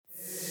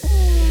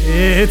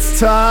It's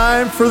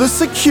time for the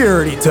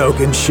Security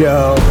Token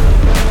Show.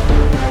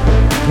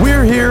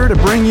 We're here to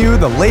bring you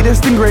the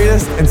latest and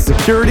greatest in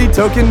security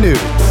token news.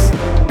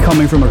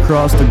 Coming from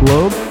across the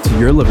globe to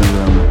your living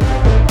room.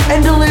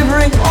 And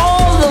delivering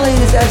all the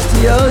latest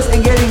STOs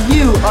and getting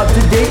you up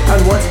to date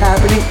on what's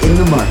happening in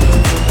the market.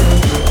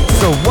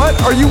 So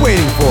what are you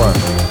waiting for?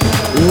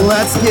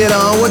 Let's get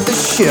on with the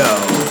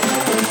show.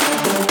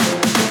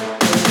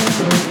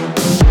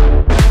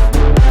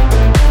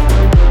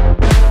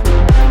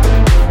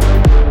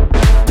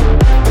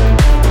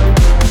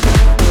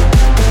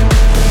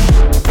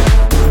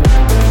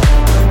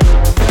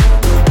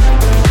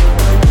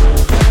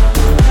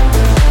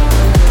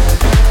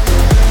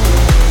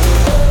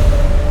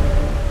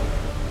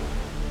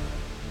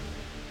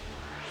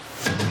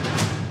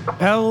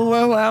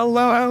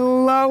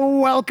 Hello.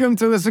 Welcome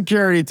to the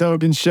Security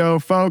Token Show,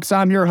 folks.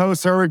 I'm your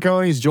host, Herbert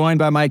Cohen. He's joined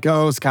by my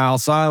co-host, Kyle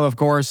Sile, of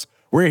course.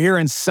 We're here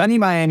in sunny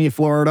Miami,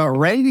 Florida,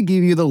 ready to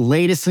give you the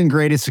latest and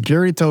greatest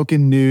security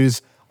token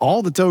news,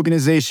 all the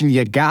tokenization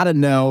you gotta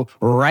know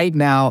right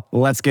now.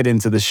 Let's get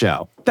into the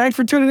show. Thanks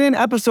for tuning in,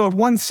 episode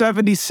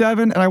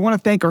 177, and I want to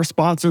thank our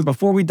sponsors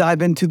before we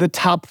dive into the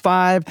top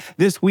 5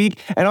 this week.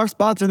 And our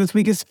sponsor this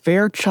week is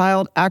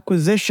Fairchild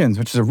Acquisitions,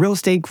 which is a real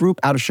estate group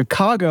out of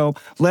Chicago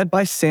led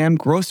by Sam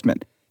Grossman.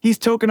 He's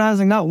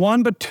tokenizing not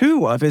one, but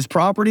 2 of his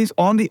properties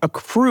on the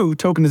Accrue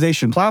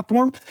tokenization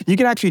platform. You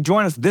can actually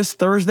join us this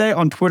Thursday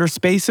on Twitter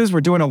Spaces. We're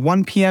doing a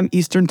 1 p.m.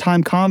 Eastern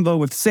Time convo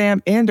with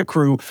Sam and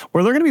Accrue,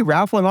 where they're going to be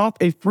raffling off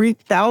a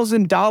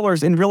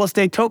 $3,000 in real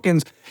estate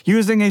tokens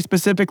using a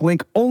specific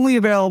link only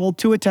available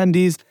to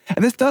attendees.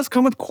 And this does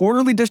come with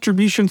quarterly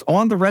distributions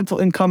on the rental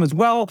income as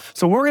well.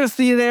 So we're going to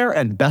see you there,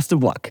 and best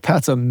of luck.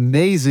 That's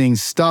amazing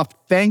stuff.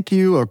 Thank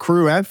you,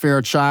 Accrue and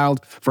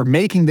Fairchild, for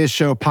making this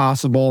show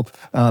possible.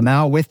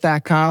 Now, with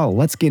that, Kyle,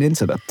 let's get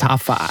into the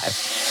top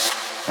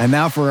 5. And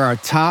now for our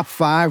top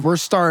 5, we're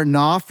starting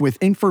off with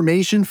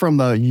information from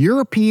the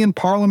European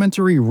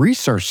Parliamentary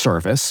Research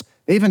Service.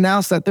 They've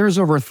announced that there's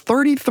over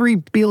 33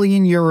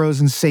 billion euros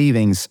in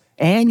savings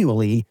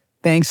annually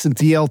thanks to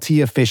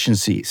DLT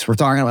efficiencies. We're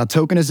talking about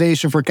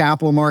tokenization for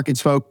capital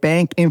markets folk,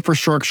 bank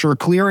infrastructure,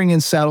 clearing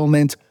and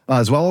settlement,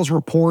 as well as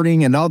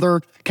reporting and other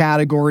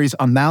categories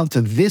amount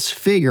to this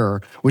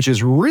figure, which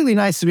is really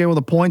nice to be able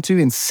to point to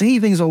in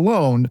savings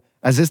alone,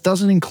 as this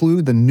doesn't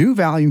include the new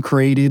value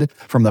created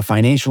from the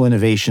financial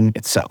innovation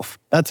itself.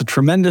 That's a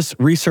tremendous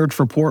research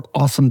report,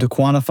 awesome to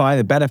quantify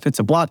the benefits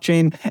of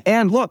blockchain.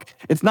 And look,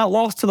 it's not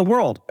lost to the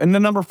world. And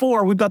then number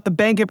 4, we've got the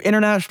Bank of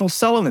International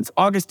Settlements,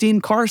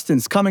 Augustine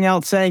Carstens, coming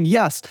out saying,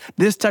 yes,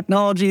 this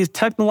technology is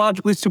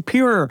technologically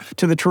superior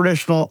to the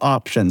traditional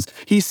options.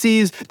 He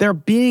sees there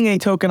being a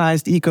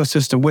tokenized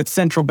ecosystem with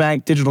central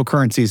bank digital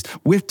currencies,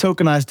 with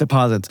tokenized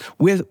deposits,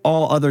 with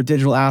all other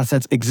digital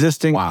assets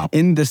existing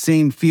in the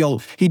same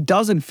field. He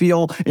doesn't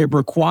feel it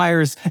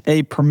requires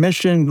a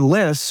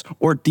permissionless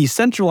or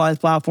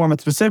decentralized platform. It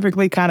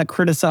specifically kind of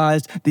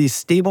criticized the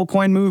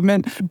stablecoin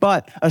movement.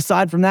 But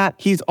aside from that,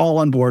 he's all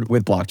on board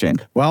with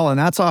blockchain. Well, and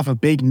that's off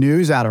of big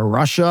news out of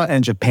Russia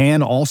and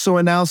Japan also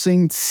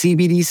announcing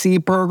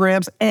CBDC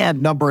programs.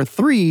 And number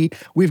 3,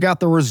 we've got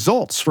the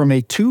results from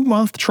a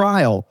 2-month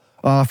trial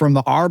from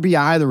the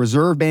RBI, the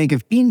Reserve Bank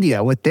of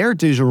India, with their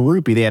digital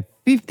rupee. They had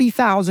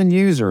 50,000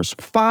 users,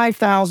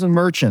 5,000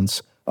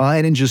 merchants.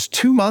 And in just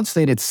 2 months,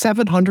 they did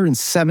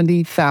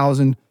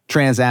 770,000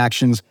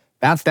 transactions.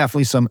 That's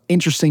definitely some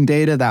interesting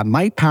data that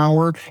might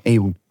power a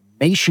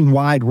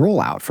nationwide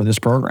rollout for this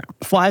program.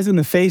 Flies in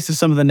the face of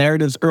some of the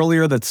narratives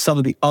earlier that some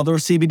of the other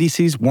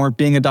CBDCs weren't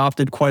being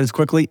adopted quite as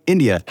quickly.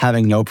 India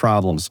having no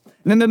problems.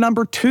 And then the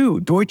number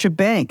 2, Deutsche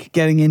Bank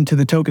getting into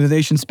the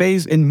tokenization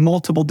space in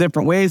multiple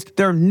different ways.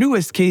 Their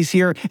newest case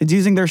here is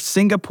using their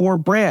Singapore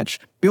branch,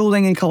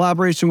 building in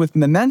collaboration with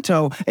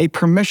Memento, a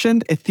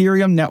permissioned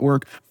Ethereum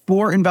network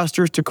for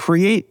investors to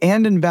create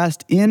and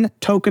invest in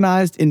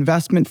tokenized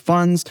investment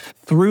funds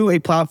through a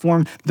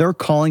platform they're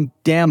calling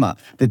DAMA,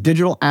 the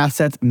Digital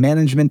Assets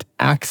Management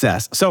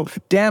Access. So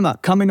DAMA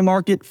coming to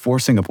market for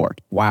Singapore.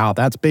 Wow,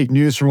 that's big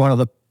news for one of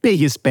the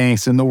biggest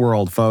banks in the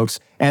world, folks.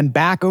 And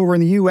back over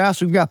in the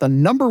US, we've got the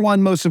number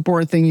 1 most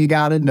important thing you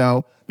got to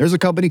know. There's a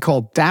company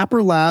called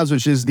Dapper Labs,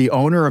 which is the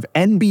owner of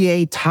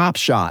NBA Top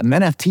Shot, an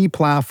NFT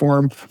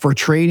platform for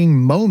trading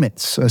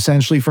moments,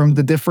 essentially from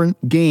the different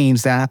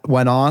games that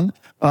went on.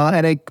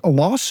 And a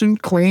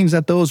lawsuit claims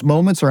that those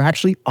moments are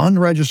actually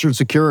unregistered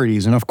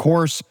securities. And of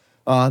course,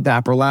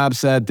 Dapper Labs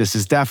said, this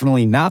is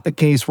definitely not the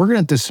case. We're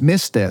going to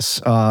dismiss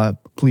this,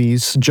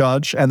 please,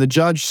 judge. And the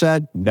judge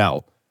said,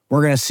 no.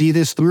 We're going to see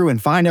this through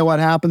and find out what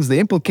happens, the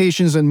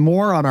implications, and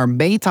more on our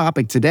main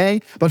topic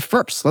today. But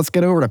first, let's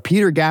get over to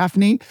Peter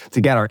Gaffney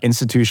to get our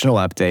institutional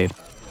update.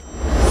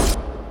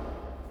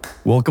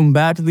 Welcome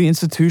back to the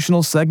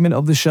institutional segment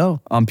of the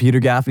show. I'm Peter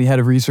Gaffney, head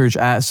of research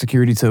at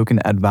Security Token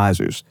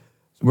Advisors.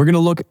 We're going to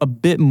look a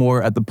bit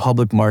more at the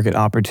public market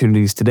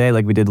opportunities today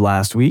like we did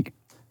last week.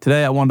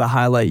 Today, I wanted to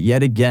highlight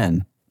yet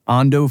again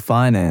Ondo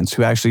Finance,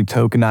 who actually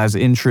tokenized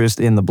interest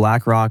in the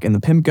BlackRock and the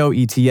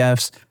PIMCO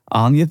ETFs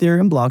on the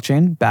Ethereum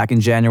blockchain back in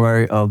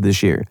January of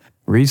this year.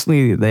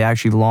 Recently, they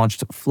actually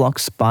launched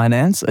Flux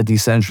Finance, a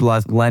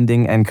decentralized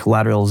lending and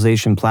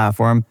collateralization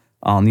platform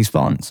on these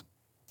funds.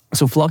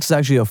 So Flux is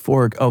actually a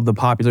fork of the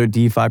popular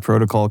DeFi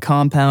protocol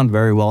Compound,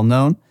 very well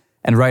known.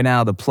 And right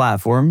now, the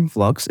platform,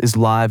 Flux, is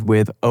live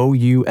with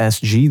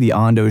OUSG, the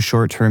Ondo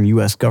short-term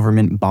U.S.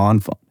 government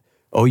bond fund.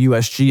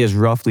 OUSG has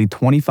roughly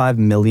 $25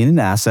 million in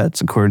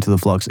assets, according to the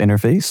Flux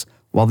interface,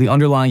 while the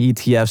underlying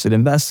ETFs it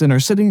invests in are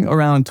sitting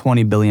around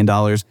 $20 billion.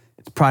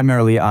 It's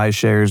primarily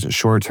iShares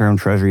short-term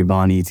treasury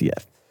bond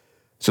ETF.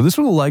 So this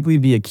will likely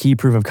be a key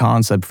proof of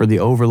concept for the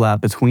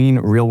overlap between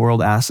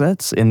real-world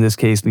assets, in this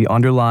case the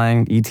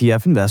underlying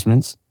ETF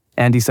investments,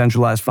 and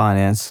decentralized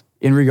finance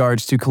in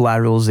regards to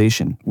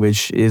collateralization,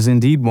 which is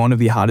indeed one of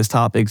the hottest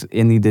topics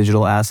in the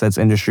digital assets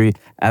industry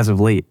as of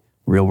late,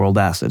 real-world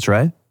assets,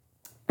 right?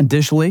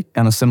 Additionally,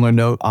 on a similar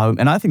note,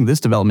 and I think this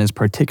development is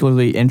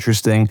particularly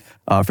interesting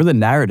for the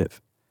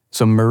narrative.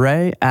 So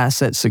Murray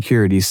Asset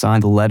Securities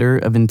signed a letter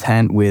of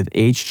intent with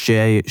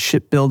HJ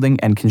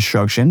Shipbuilding and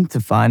Construction to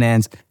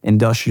finance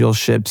industrial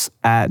ships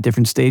at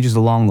different stages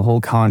along the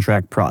whole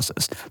contract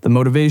process. The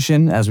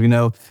motivation, as we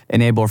know,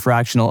 enable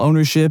fractional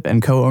ownership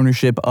and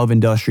co-ownership of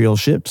industrial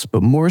ships,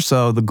 but more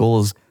so the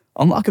goal is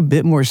unlock a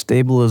bit more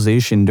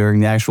stabilization during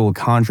the actual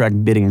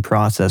contract bidding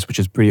process, which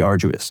is pretty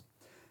arduous.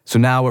 So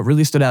now what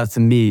really stood out to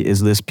me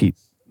is this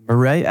piece.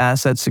 Murray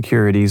Asset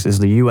Securities is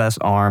the U.S.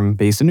 arm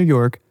based in New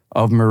York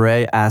of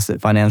Murray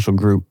Asset Financial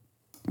Group.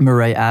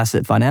 Murray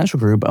Asset Financial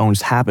Group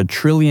owns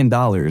 $500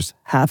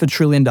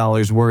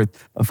 billion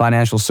worth of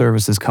financial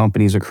services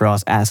companies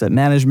across asset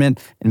management,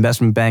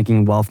 investment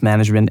banking, wealth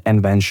management,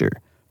 and venture.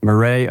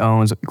 Murray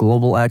owns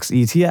Global X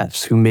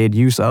ETFs, who made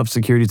use of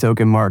Security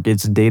Token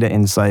Market's data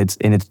insights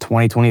in its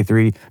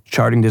 2023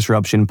 Charting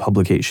Disruption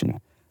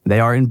publication. They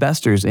are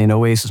investors in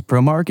Oasis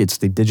Pro Markets,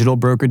 the digital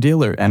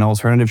broker-dealer and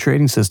alternative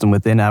trading system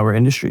within our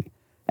industry.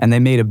 And they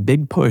made a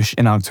big push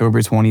in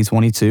October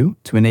 2022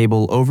 to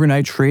enable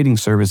overnight trading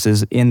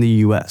services in the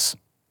US.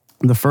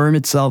 The firm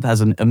itself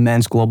has an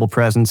immense global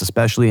presence,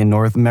 especially in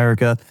North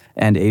America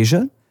and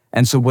Asia.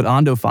 And so what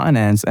Ondo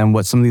Finance and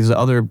what some of these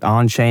other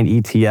on-chain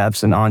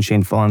ETFs and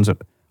on-chain funds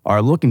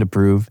are looking to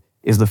prove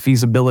is the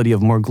feasibility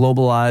of more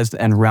globalized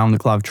and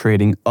round-the-clock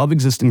trading of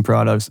existing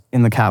products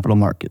in the capital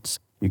markets.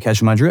 You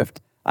catch my drift?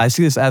 I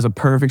see this as a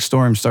perfect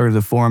storm started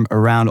to form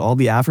around all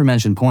the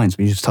aforementioned points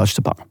we just touched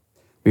upon.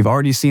 We've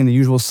already seen the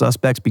usual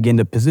suspects begin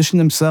to position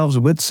themselves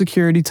with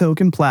security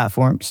token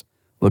platforms.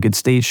 Look at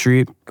State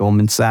Street,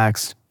 Goldman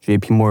Sachs,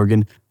 JP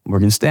Morgan,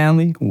 Morgan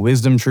Stanley,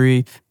 Wisdom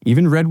Tree,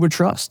 even Redwood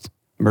Trust.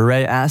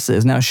 Murray Asset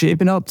is now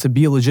shaping up to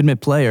be a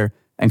legitimate player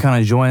and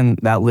kind of join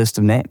that list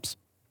of names.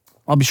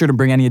 I'll be sure to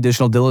bring any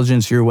additional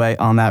diligence your way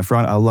on that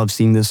front. I love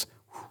seeing this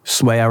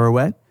sway our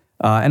way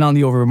and on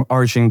the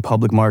overarching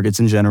public markets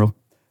in general.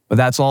 But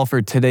that's all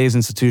for today's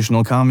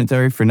institutional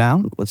commentary for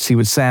now. Let's see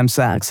what Sam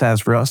Sachs has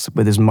for us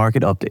with his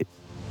market update.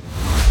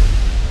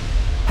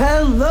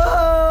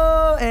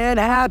 Hello and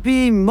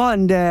happy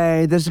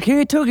Monday. The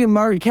security token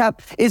market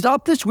cap is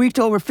up this week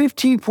to over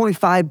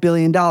 $15.5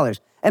 billion.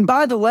 And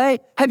by the way,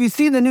 have you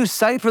seen the new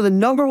site for the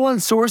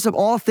 #1 source of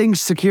all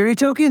things security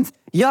tokens?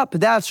 Yup,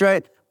 that's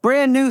right.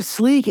 Brand new,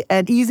 sleek,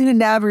 and easy to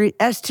navigate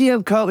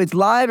STM Co. is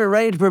live and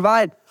ready to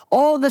provide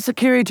all the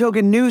security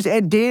token news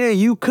and data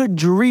you could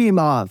dream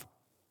of.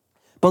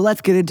 But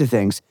let's get into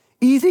things.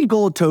 Easy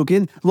Gold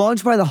Token,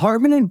 launched by the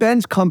Hartman &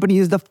 Benz company,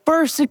 is the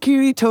first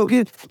security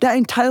token that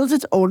entitles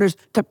its owners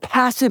to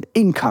passive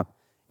income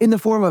in the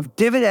form of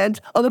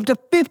dividends of up to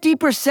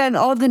 50%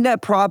 of the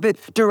net profit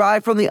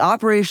derived from the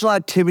operational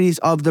activities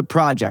of the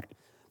project.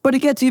 But it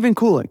gets even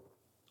cooler.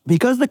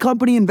 Because the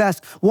company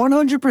invests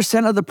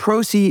 100% of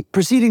the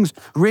proceedings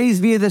raised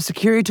via the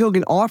security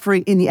token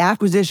offering in the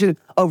acquisition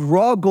of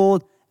raw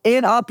gold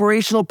and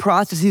operational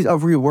processes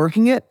of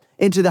reworking it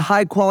into the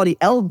high-quality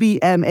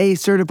LBMA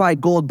certified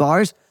gold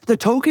bars, the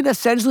token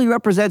essentially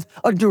represents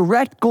a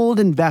direct gold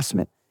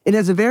investment. It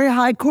has a very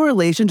high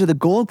correlation to the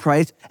gold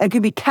price and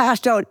can be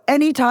cashed out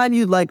anytime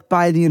you'd like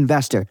by the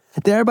investor,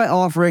 thereby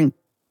offering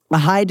a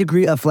high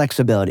degree of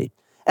flexibility.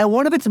 And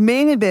one of its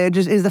main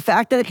advantages is the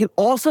fact that it can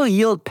also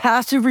yield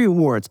passive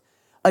rewards,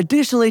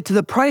 additionally to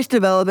the price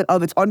development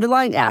of its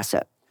underlying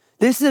asset.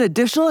 This is an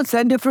additional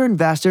incentive for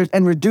investors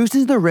and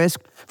reduces the risk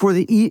for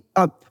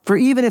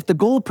even if the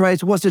gold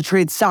price was to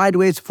trade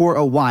sideways for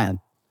a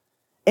while.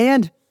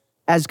 And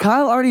as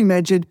Kyle already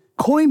mentioned,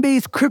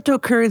 Coinbase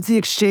cryptocurrency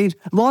exchange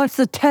launched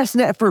the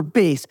testnet for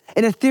Base,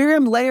 an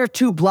Ethereum Layer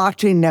 2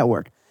 blockchain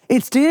network.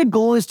 Its stated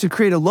goal is to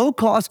create a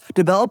low-cost,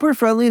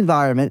 developer-friendly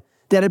environment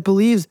that it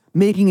believes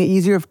making it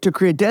easier to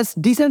create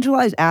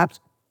decentralized apps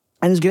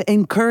and is going to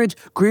encourage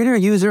greater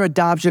user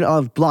adoption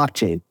of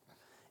blockchain.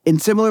 In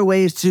similar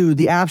ways to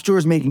the App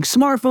Stores making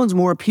smartphones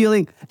more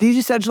appealing, these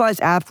decentralized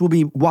apps will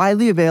be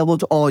widely available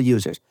to all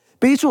users.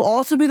 Base will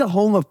also be the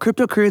home of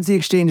cryptocurrency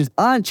exchanges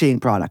on-chain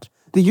products.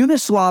 The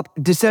Uniswap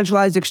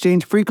decentralized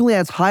exchange frequently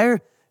has higher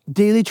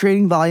daily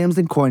trading volumes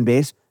than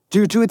Coinbase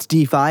due to its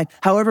DeFi.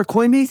 However,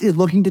 Coinbase is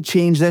looking to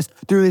change this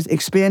through its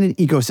expanded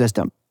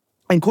ecosystem.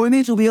 And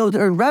Coinbase will be able to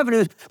earn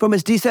revenues from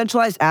its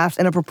decentralized apps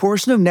and a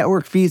proportion of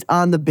network fees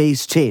on the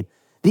base chain.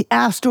 The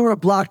App Store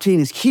of blockchain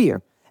is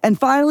here. And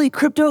finally,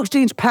 crypto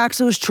exchange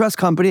Paxos Trust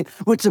Company,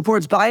 which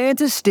supports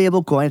Binance's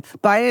stablecoin,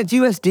 Binance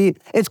USD,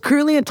 is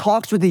currently in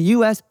talks with the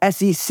US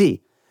SEC.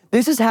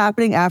 This is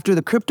happening after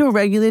the crypto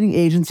regulating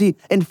agency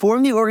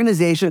informed the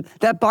organization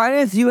that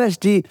Binance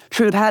USD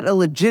should have had a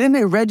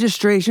legitimate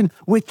registration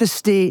with the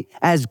state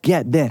as,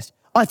 get this,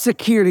 a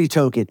security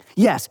token.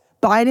 Yes,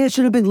 Binance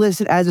should have been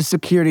listed as a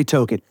security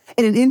token.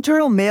 In an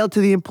internal mail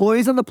to the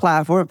employees on the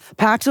platform,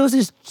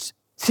 Paxos'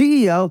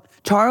 CEO,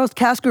 Charles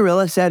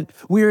Cascarilla, said,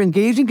 "We are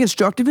engaging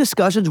constructive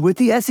discussions with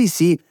the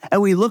SEC,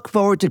 and we look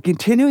forward to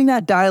continuing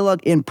that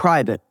dialogue in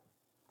private."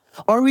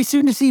 Are we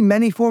soon to see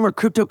many former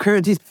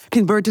cryptocurrencies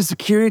convert to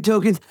security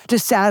tokens to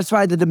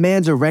satisfy the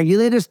demands of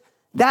regulators?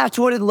 That's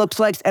what it looks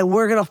like, and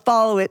we're going to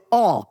follow it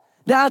all.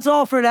 That's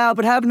all for now,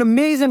 but have an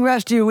amazing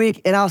rest of your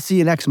week, and I'll see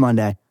you next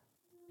Monday.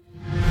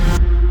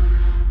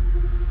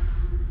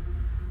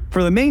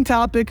 For the main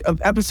topic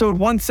of episode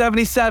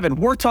 177,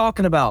 we're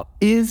talking about,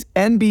 is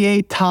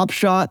NBA Top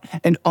Shot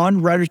an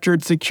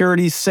unregistered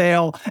securities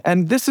sale?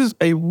 And this is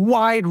a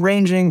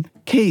wide-ranging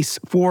case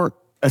for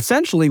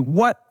essentially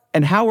what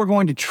and how we're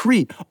going to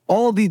treat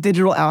all of these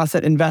digital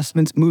asset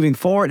investments moving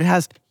forward. It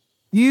has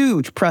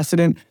huge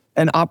precedent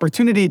and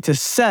opportunity to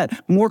set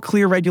more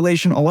clear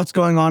regulation on what's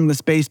going on in the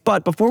space.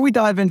 But before we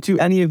dive into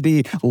any of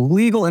the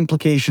legal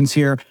implications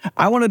here,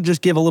 I want to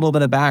just give a little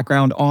bit of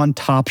background on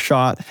Top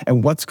Shot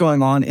and what's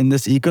going on in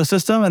this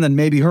ecosystem. And then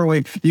maybe,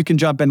 Hurley, you can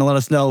jump in and let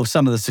us know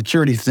some of the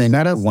security things.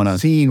 I don't want to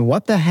see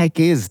what the heck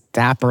is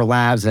Dapper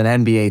Labs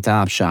and NBA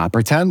Top Shot.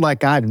 Pretend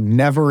like I've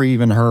never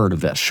even heard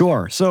of this.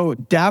 Sure. So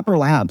Dapper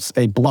Labs,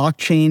 a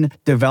blockchain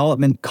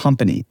development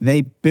company,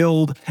 they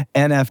build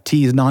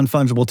NFTs,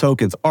 non-fungible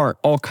tokens, art,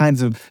 all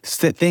kinds of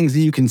things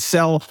that you can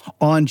sell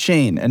on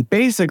chain. And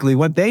basically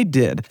what they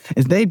did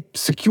is they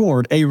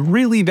secured a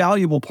really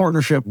valuable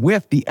partnership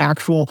with the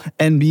actual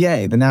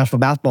NBA, the National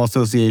Basketball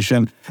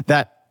Association,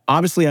 that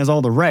obviously has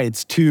all the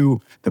rights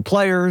to the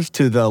players,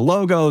 to the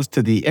logos,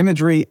 to the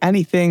imagery,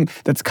 anything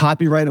that's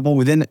copyrightable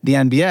within the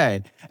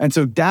NBA. And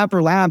so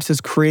Dapper Labs has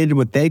created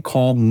what they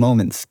call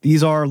moments.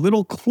 These are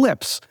little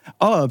clips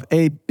of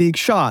a big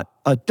shot,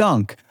 a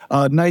dunk,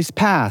 a nice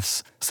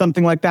pass,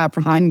 something like that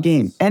from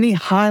in-game. Any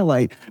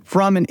highlight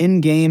from an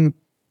in-game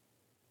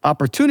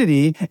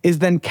opportunity is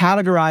then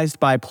categorized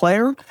by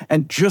player,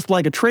 and just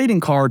like a trading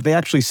card, they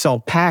actually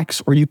sell packs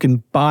where you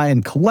can buy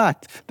and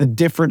collect the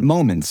different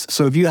moments.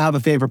 So if you have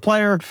a favorite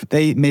player,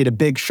 they made a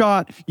big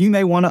shot, you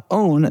may want to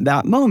own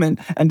that moment,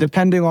 and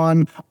depending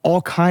on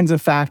all kinds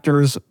of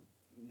factors,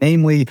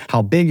 namely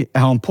how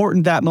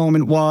important that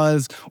moment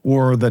was,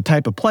 or the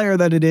type of player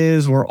that it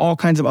is, or all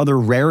kinds of other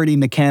rarity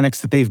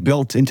mechanics that they've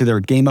built into their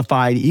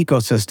gamified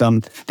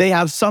ecosystem. They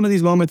have some of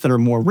these moments that are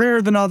more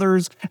rare than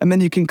others, and then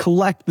you can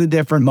collect the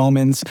different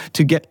moments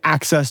to get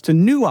access to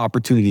new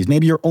opportunities.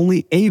 Maybe you're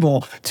only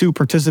able to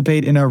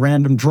participate in a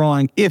random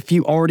drawing if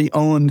you already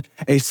owned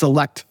a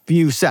select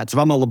few sets. If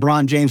I'm a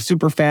LeBron James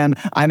super fan,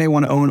 I may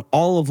want to own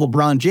all of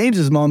LeBron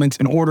James's moments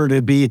in order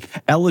to be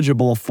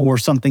eligible for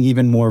something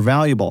even more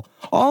valuable.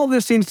 All of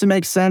this seems to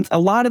make sense. A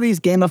lot of these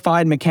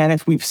gamified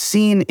mechanics we've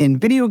seen in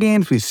video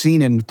games, we've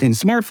seen in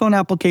smartphone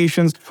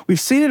applications, we've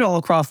seen it all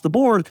across the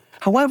board.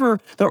 However,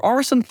 there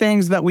are some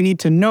things that we need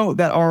to note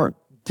that are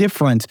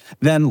different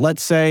than,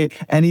 let's say,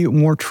 any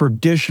more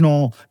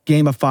traditional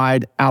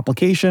gamified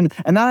application.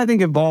 And that, I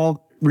think,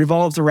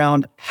 revolves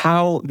around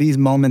how these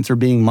moments are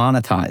being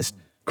monetized.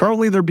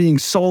 Currently, they're being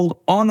sold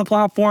on the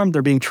platform,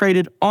 they're being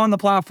traded on the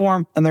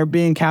platform, and they're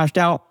being cashed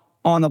out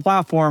on the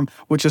platform,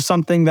 which is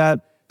something that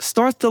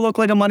starts to look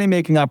like a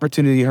money-making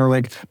opportunity,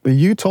 Herwig. But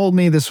you told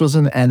me this was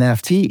an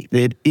NFT.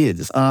 It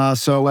is.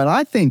 So when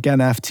I think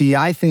NFT,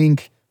 I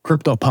think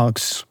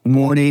CryptoPunks,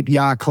 Bored Ape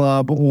Yacht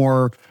Club,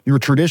 or your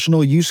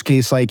traditional use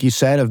case, like you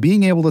said, of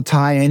being able to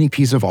tie any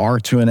piece of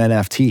art to an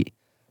NFT.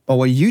 But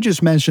what you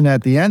just mentioned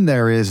at the end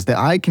there is that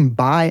I can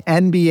buy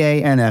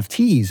NBA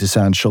NFTs,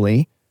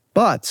 essentially,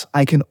 but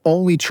I can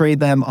only trade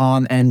them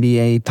on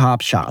NBA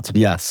Top Shot.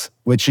 Yes.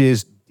 Which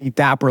is the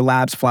Dapper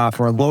Labs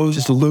platform,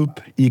 closed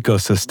loop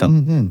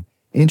ecosystem. Mm-hmm.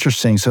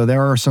 Interesting. So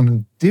there are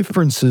some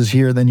differences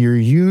here than your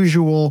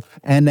usual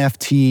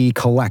NFT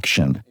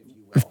collection.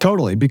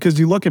 Totally. Because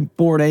you look at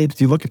Bored Apes,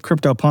 you look at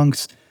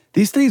CryptoPunks,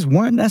 these things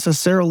weren't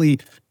necessarily,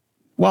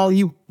 while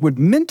you would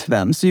mint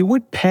them, so you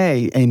would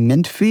pay a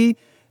mint fee,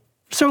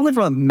 certainly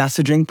from a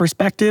messaging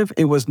perspective,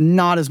 it was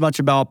not as much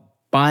about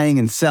buying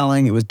and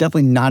selling. It was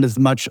definitely not as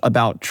much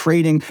about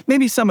trading.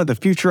 Maybe some of the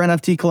future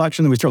NFT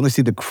collection, we certainly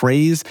see the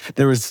craze.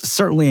 There was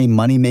certainly a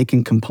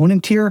money-making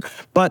component here,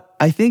 but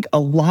I think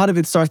a lot of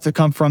it starts to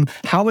come from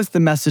how is the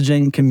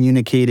messaging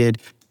communicated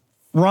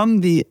from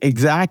the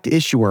exact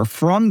issuer,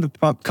 from the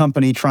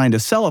company trying to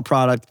sell a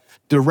product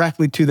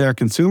directly to their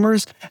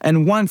consumers.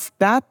 And once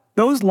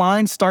those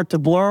lines start to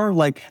blur,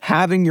 like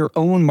having your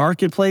own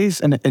marketplace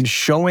and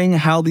showing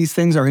how these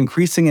things are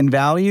increasing in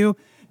value,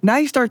 now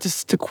you start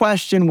to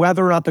question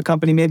whether or not the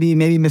company may be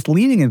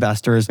misleading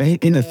investors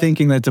into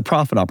thinking that it's a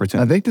profit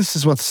opportunity. I think this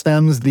is what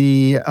stems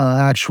the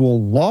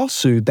actual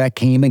lawsuit that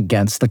came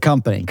against the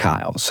company,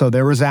 Kyle. So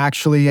there was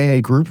actually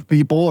a group of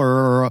people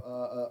or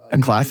a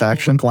class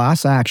action,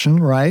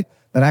 right?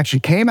 That actually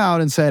came out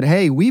and said,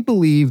 hey, we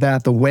believe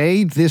that the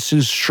way this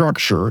is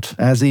structured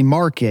as a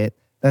market,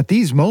 that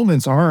these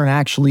moments aren't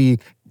actually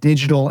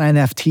digital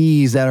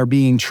NFTs that are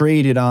being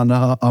traded on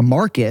a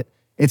market.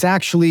 It's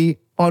actually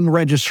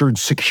unregistered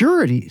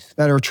securities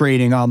that are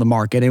trading on the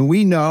market. And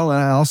we know, and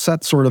I'll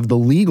set sort of the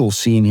legal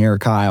scene here,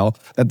 Kyle,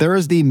 that there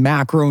is the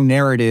macro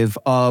narrative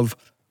of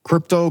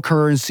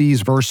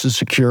cryptocurrencies versus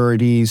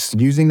securities,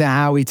 using the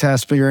Howey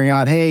test, figuring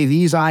out, hey,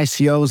 these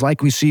ICOs,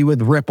 like we see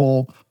with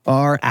Ripple,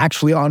 are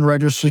actually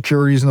unregistered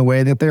securities in the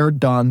way that they're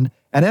done.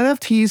 And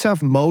NFTs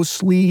have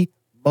mostly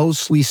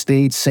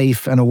stayed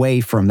safe and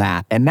away from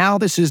that. And now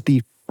this is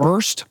the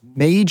first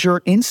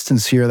major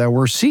instance here that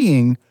we're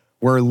seeing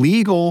where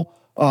legal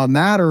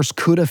matters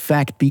could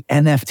affect the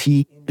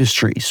NFT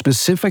industry.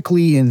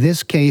 Specifically in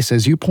this case,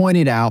 as you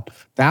pointed out,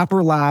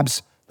 Dapper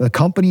Labs, the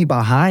company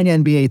behind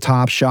NBA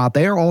Top Shot,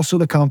 they are also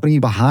the company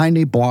behind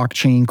a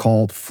blockchain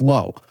called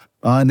Flow.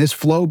 And this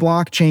Flow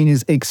blockchain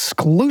is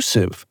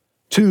exclusive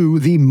to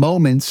the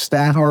moments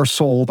that are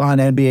sold on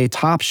NBA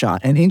Top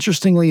Shot. And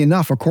interestingly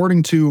enough,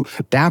 according to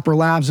Dapper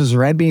Labs' or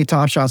NBA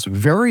Top Shot's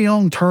very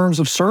own terms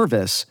of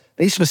service,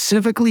 they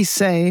specifically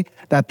say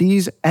that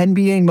these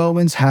NBA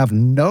moments have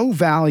no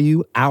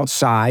value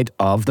outside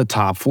of the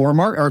top floor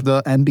or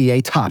the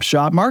NBA Top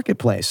Shot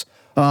marketplace.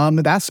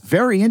 That's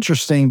very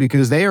interesting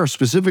because they are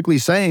specifically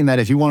saying that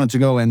if you wanted to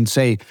go and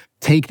say,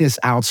 take this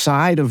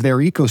outside of their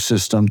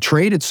ecosystem,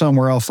 trade it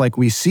somewhere else like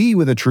we see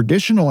with a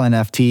traditional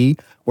NFT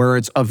where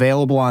it's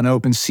available on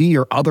OpenSea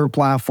or other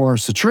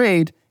platforms to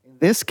trade. In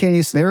this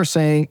case, they're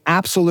saying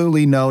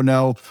absolutely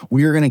no,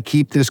 we are going to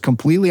keep this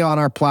completely on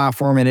our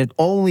platform and it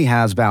only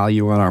has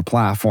value on our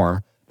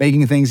platform.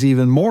 Making things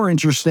even more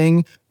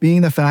interesting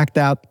being the fact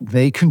that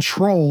they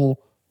control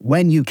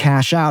when you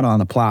cash out on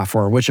the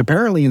platform, which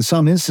apparently in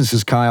some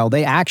instances, Kyle,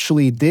 they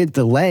actually did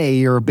delay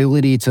your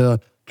ability to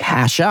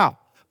cash out.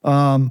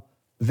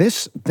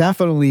 This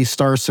definitely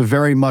starts to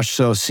very much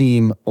so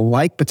seem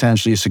like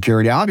potentially a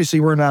security. Obviously,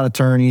 we're not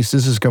attorneys.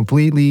 This is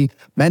completely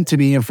meant to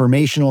be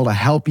informational to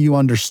help you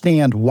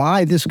understand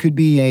why this could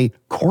be a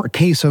court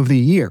case of the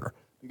year.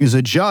 Because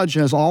a judge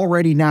has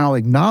already now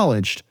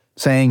acknowledged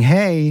saying,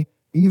 hey,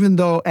 even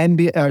though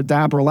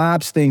Dapper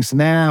Labs thinks,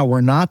 we're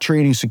not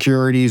trading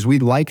securities,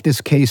 we'd like this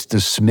case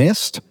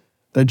dismissed,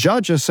 the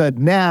judge has said,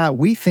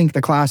 we think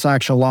the class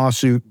action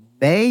lawsuit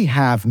may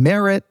have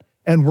merit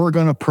and we're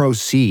going to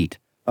proceed.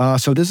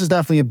 So this is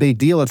definitely a big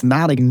deal. It's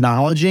not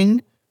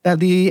acknowledging that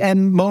the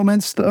end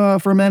moments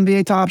from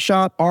NBA Top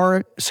Shot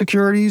are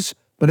securities,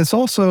 but it's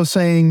also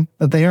saying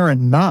that they are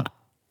not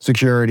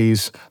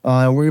securities.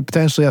 We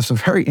potentially have some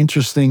very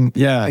interesting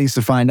things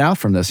to find out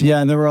from this.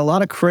 Yeah, and there were a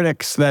lot of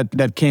critics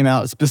that came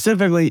out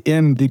specifically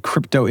in the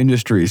crypto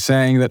industry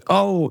saying that,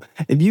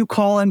 if you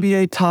call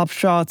NBA Top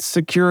Shots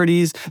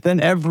securities, then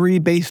every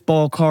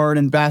baseball card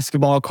and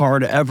basketball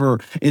card ever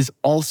is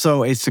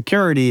also a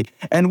security.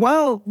 And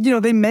while,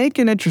 they make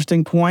an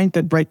interesting point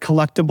that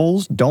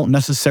collectibles don't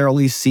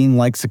necessarily seem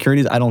like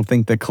securities. I don't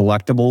think that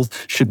collectibles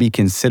should be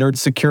considered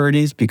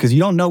securities because you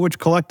don't know which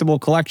collectible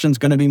collection is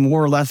going to be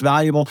more or less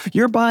valuable.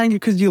 You're buying it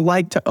because you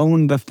like to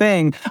own the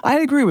thing. I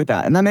agree with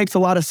that, and that makes a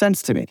lot of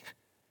sense to me.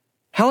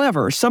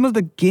 However, some of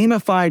the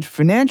gamified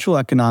financial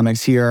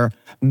economics here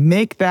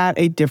make that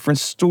a different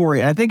story.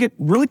 And I think it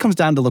really comes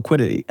down to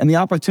liquidity and the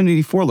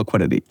opportunity for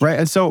liquidity, right?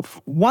 And so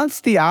once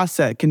the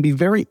asset can be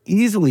very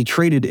easily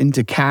traded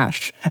into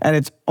cash, and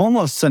it's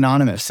almost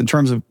synonymous in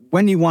terms of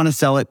when you want to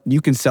sell it, you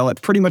can sell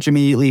it pretty much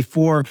immediately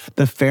for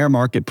the fair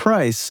market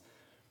price.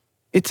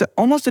 It's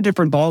almost a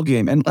different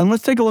ballgame. And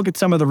let's take a look at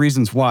some of the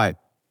reasons why.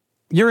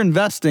 You're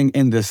investing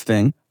in this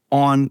thing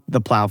on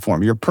the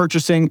platform. You're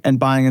purchasing and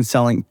buying and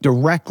selling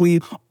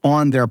directly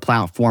on their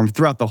platform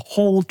throughout the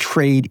whole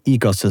trade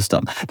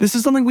ecosystem. This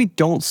is something we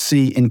don't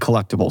see in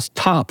collectibles.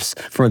 Topps,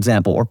 for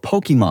example, or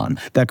Pokemon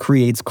that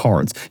creates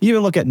cards. You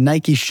even look at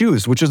Nike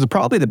shoes, which is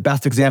probably the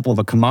best example of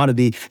a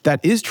commodity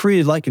that is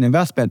treated like an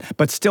investment,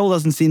 but still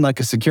doesn't seem like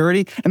a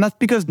security. And that's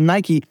because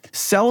Nike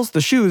sells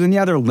the shoes, and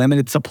they're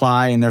limited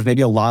supply, and there's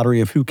maybe a lottery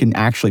of who can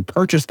actually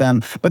purchase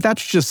them, but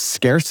that's just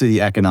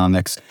scarcity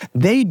economics.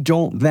 They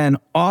don't then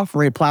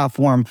offer a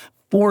platform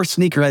for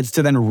sneakerheads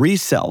to then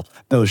resell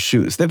those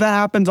shoes. If that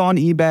happens on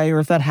eBay or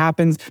if that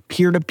happens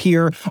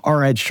peer-to-peer, all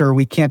right, sure,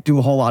 we can't do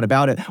a whole lot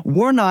about it.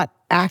 We're not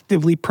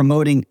actively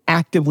promoting,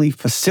 actively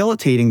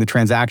facilitating the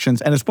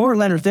transactions. And as far as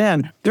I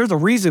understand, there's a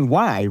reason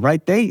why,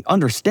 right? They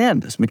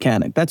understand this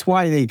mechanic. That's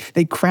why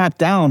they crack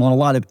down on a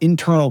lot of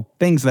internal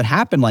things that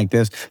happen like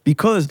this,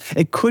 because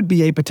it could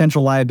be a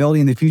potential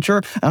liability in the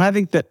future. And I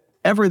think that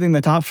everything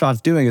that Top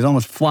Shot's doing is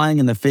almost flying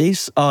in the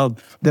face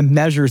of the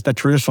measures that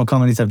traditional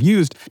companies have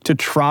used to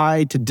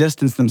try to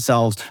distance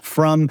themselves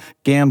from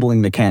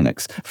gambling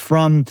mechanics,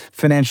 from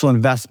financial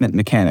investment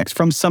mechanics,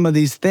 from some of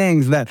these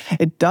things that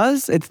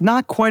it's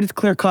not quite as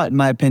clear cut, in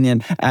my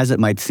opinion, as it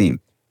might seem.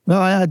 No,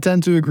 I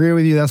tend to agree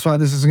with you. That's why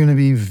this is going to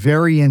be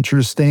very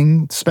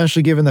interesting,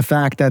 especially given the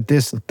fact that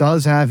this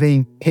does have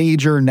a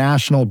major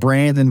national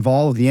brand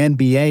involved. The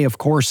NBA, of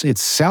course,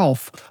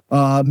 itself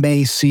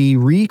may see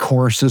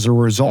recourse as a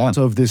result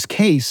of this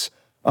case.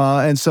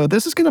 And so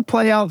this is going to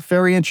play out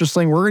very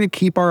interesting. We're going to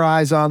keep our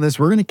eyes on this.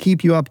 We're going to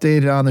keep you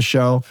updated on the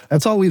show.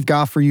 That's all we've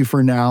got for you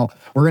for now.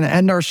 We're going to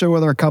end our show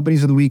with our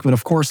companies of the week. But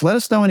of course, let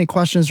us know any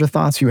questions or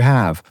thoughts you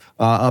have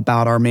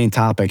about our main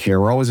topic here.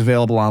 We're always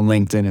available on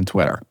LinkedIn and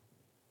Twitter.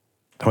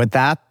 With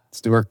that,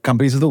 let's do our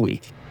companies of the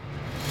week.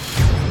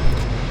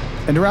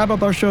 And to wrap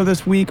up our show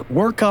this week,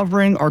 we're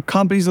covering our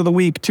companies of the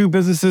week, two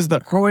businesses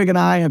that Roig and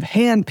I have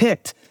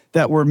handpicked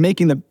that were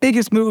making the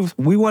biggest moves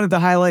we wanted to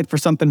highlight for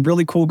something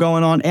really cool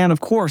going on. And of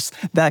course,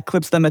 that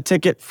clips them a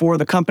ticket for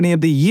the company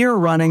of the year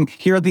running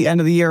here at the end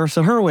of the year.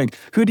 So Herwig,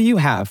 who do you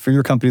have for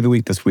your company of the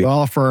week this week?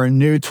 Well, for a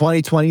new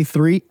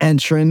 2023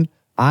 entrant,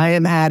 I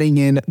am adding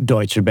in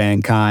Deutsche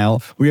Bank,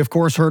 Kyle. We, of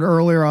course, heard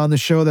earlier on the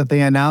show that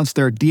they announced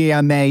their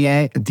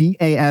DAMA,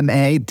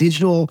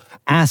 Digital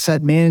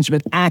Asset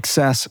Management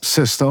Access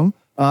System.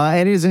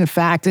 It is, in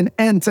fact, an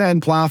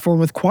end-to-end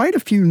platform with quite a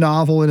few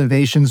novel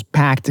innovations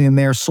packed in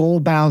there,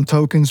 soul-bound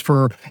tokens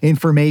for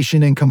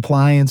information and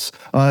compliance,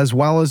 as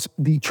well as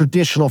the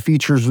traditional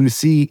features we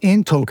see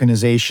in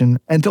tokenization.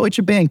 And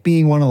Deutsche Bank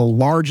being one of the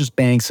largest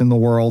banks in the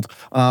world,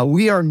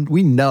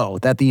 we know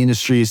that the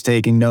industry is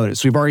taking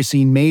notice. We've already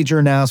seen major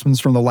announcements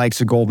from the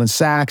likes of Goldman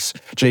Sachs,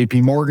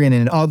 JP Morgan,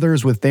 and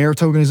others with their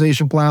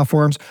tokenization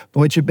platforms.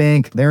 Deutsche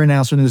Bank, their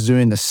announcement is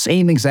doing the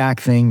same exact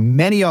thing.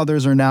 Many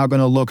others are now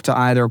going to look to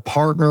either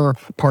partner,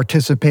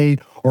 participate,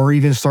 or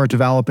even start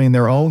developing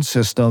their own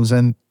systems.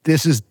 And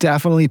this is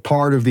definitely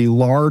part of the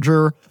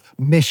larger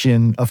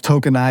mission of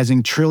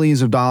tokenizing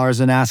trillions of dollars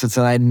in assets.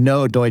 And I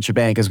know Deutsche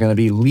Bank is going to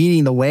be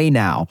leading the way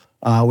now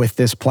with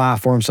this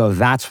platform. So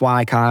that's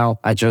why, Kyle,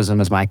 I chose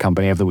them as my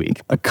company of the week.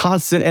 A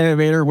constant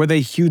innovator with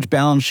a huge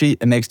balance sheet.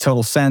 It makes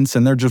total sense.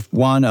 And they're just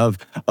one of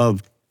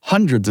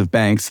hundreds of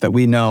banks that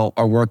we know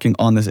are working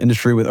on this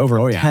industry with over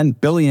 $10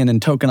 billion in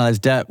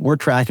tokenized debt. We're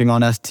tracking on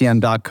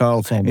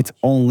STM.co. It's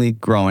only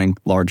growing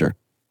larger.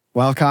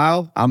 Well,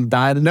 Kyle, I'm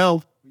dying to know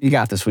what you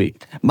got this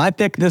week. My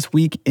pick this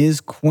week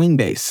is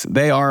Coinbase.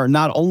 They are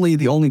not only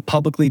the only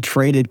publicly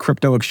traded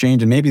crypto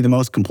exchange and maybe the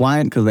most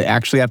compliant because they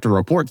actually have to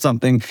report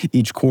something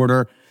each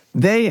quarter.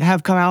 They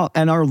have come out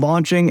and are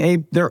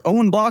launching their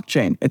own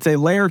blockchain. It's a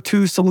layer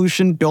 2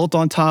 solution built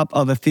on top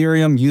of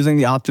Ethereum using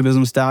the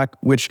Optimism stack,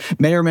 which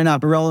may or may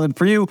not be relevant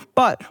for you.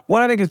 But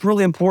what I think is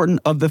really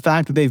important of the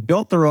fact that they've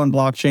built their own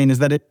blockchain is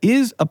that it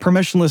is a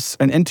permissionless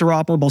and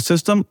interoperable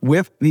system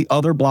with the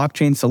other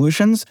blockchain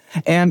solutions.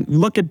 And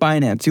look at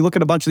Binance. You look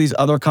at a bunch of these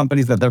other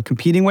companies that they're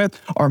competing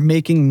with are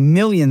making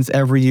millions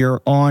every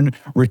year on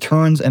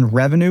returns and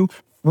revenue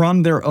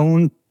from their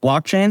own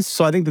blockchains.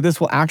 So I think that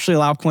this will actually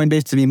allow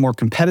Coinbase to be more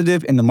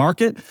competitive in the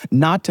market,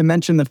 not to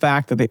mention the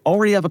fact that they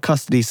already have a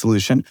custody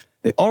solution.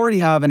 They already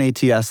have an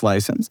ATS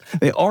license.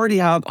 They already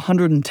have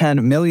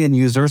 110 million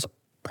users.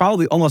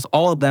 Probably almost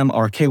all of them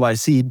are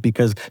KYC'd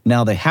because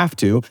now they have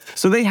to.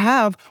 So they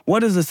have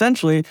what is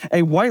essentially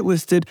a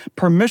whitelisted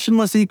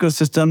permissionless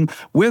ecosystem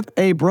with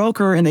a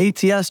broker and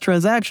ATS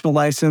transactional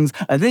license.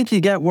 I think you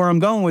get where I'm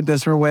going with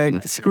this,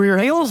 Herwig. It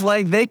feels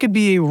like they could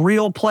be a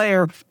real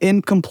player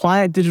in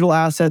compliant digital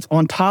assets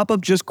on top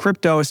of just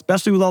crypto,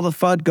 especially with all the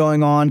FUD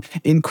going on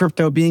in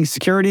crypto being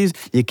securities.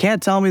 You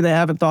can't tell me they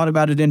haven't thought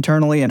about it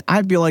internally, and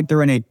I feel like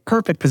they're in a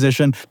perfect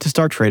position to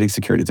start trading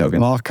security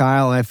tokens. Well,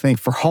 Kyle, I think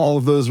for all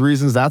of those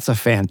reasons, that's a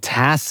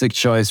fantastic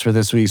choice for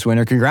this week's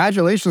winner.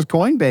 Congratulations,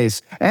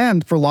 Coinbase,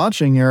 and for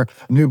launching your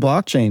new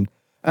blockchain.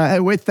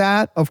 And with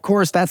that, of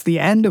course, that's the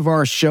end of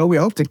our show. We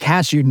hope to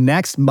catch you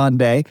next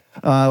Monday.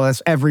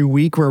 That's every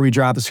week where we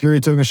drop the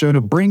Security Token Show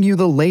to bring you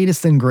the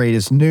latest and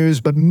greatest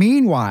news. But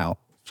meanwhile,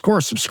 of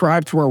course,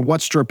 subscribe to our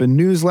What's Drippin'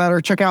 newsletter.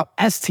 Check out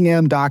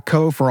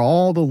stm.co for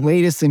all the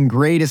latest and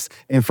greatest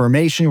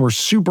information. We're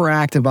super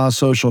active on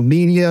social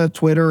media,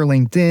 Twitter,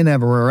 LinkedIn,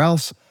 everywhere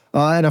else.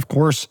 And of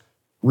course,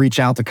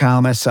 reach out to Kyle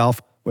and myself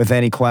with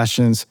any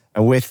questions.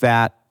 And with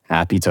that,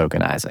 happy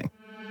tokenizing.